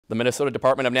The Minnesota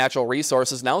Department of Natural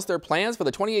Resources announced their plans for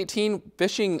the 2018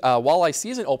 fishing walleye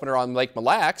season opener on Lake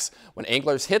Mille. When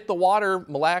anglers hit the water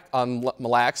on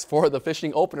Mille for the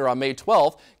fishing opener on May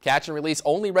 12th, catch and release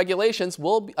only regulations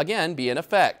will again be in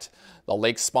effect. The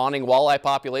lake's spawning walleye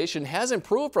population has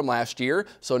improved from last year,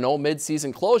 so no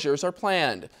mid-season closures are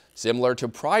planned. Similar to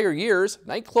prior years,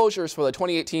 night closures for the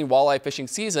 2018 walleye fishing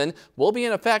season will be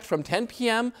in effect from 10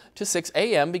 p.m. to 6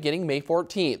 a.m. beginning May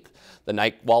 14th. The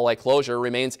night walleye closure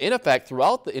remains in effect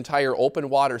throughout the entire open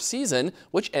water season,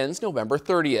 which ends November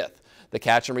 30th. The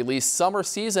catch and release summer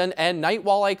season and night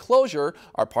walleye closure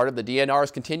are part of the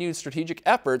DNR's continued strategic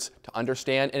efforts to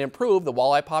understand and improve the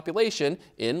walleye population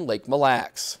in Lake Mille.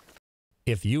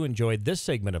 If you enjoyed this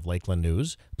segment of Lakeland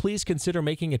News, please consider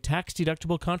making a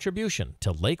tax-deductible contribution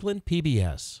to Lakeland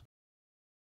PBS.